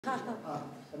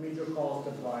A major call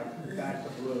to fly back to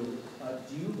blue.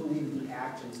 Do you believe the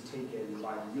actions taken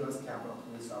by the U.S. Capitol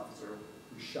Police officer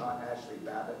who shot Ashli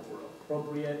Babbitt were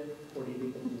appropriate, or do you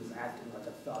think that he was acting like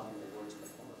a thug in the words of the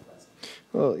former president?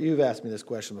 Well, you've asked me this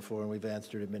question before, and we've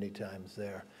answered it many times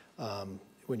there.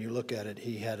 When you look at it,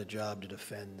 he had a job to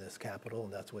defend this Capitol,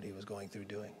 and that's what he was going through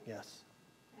doing. Yes.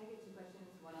 Can I get two questions,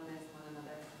 one on this, one on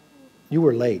another? You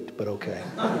were late, but okay.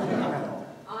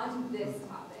 On this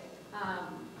topic,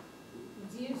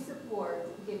 do you support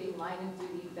giving line of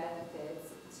duty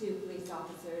benefits to police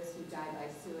officers who die by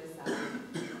suicide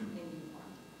in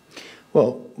uniform?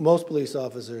 Well, most police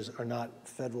officers are not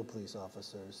federal police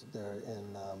officers. They're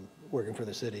in working for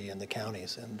the city and the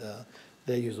counties, and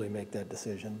they usually make that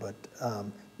decision. But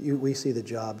we see the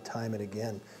job time and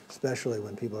again, especially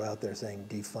when people are out there saying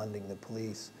defunding the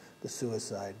police, the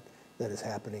suicide that is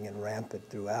happening and rampant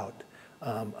throughout.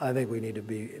 I think we need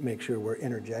to make sure we're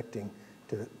interjecting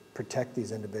to protect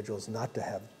these individuals not to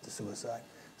have the suicide.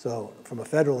 So from a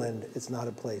federal end, it's not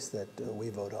a place that we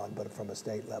vote on, but from a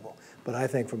state level. But I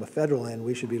think from a federal end,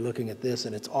 we should be looking at this,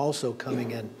 and it's also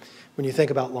coming in when you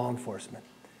think about law enforcement.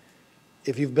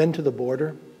 If you've been to the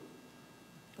border,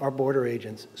 our border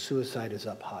agents, suicide is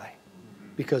up high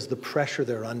because the pressure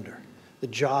they're under, the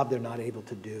job they're not able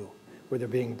to do, where they're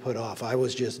being put off. I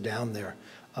was just down there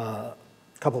a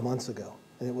couple months ago,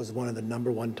 and it was one of the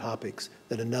 #1 topics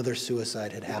that another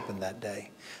suicide had happened that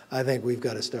day. I think we've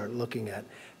got to start looking at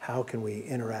how can we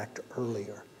interact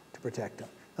earlier to protect them.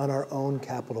 On our own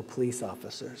Capitol Police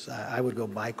officers, I would go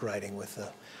bike riding with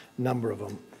a number of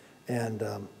them,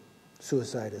 and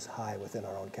suicide is high within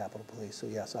our own Capitol Police. So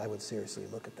yes, I would seriously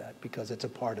look at that because it's a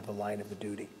part of the line of the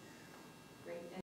duty.